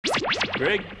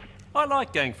Greg, I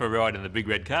like going for a ride in the big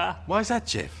red car. Why's that,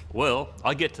 Jeff? Well,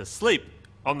 I get to sleep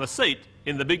on the seat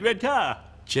in the big red car.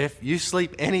 Jeff, you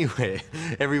sleep anywhere.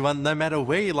 Everyone, no matter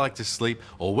where you like to sleep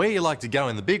or where you like to go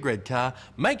in the big red car,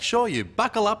 make sure you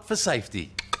buckle up for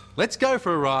safety. Let's go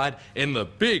for a ride in the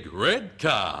big red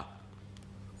car.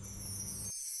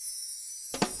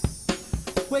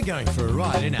 We're going for a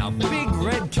ride in our big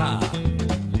red car.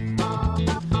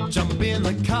 Jump in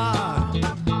the car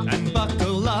and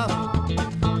buckle up,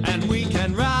 and we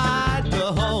can ride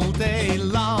the whole day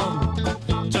long.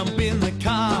 Jump in the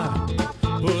car,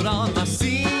 put on the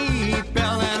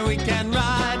seatbelt, and we can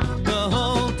ride the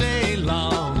whole day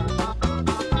long.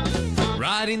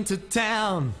 Ride into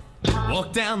town,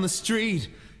 walk down the street,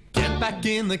 get back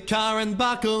in the car and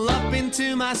buckle up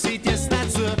into my seat. Yes,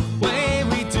 that's the way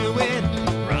we do it,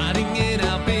 riding in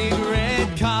our big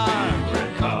red car.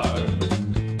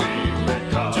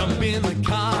 Jump in the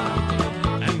car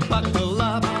and buckle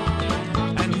up,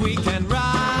 and we can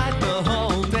ride the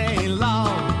whole day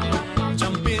long.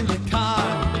 Jump in the car,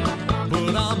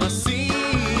 put on the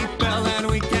seatbelt, and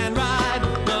we can ride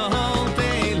the whole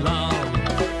day long.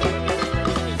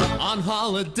 On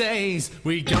holidays,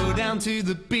 we go down to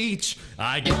the beach.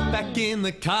 I get back in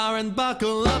the car and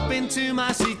buckle up into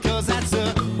my seat, 'cause that's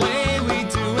the way we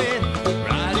do it,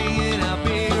 riding in our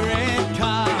big red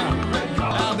car.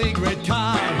 Our big red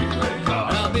car.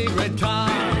 Our big red car.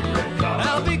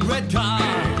 Our big red car.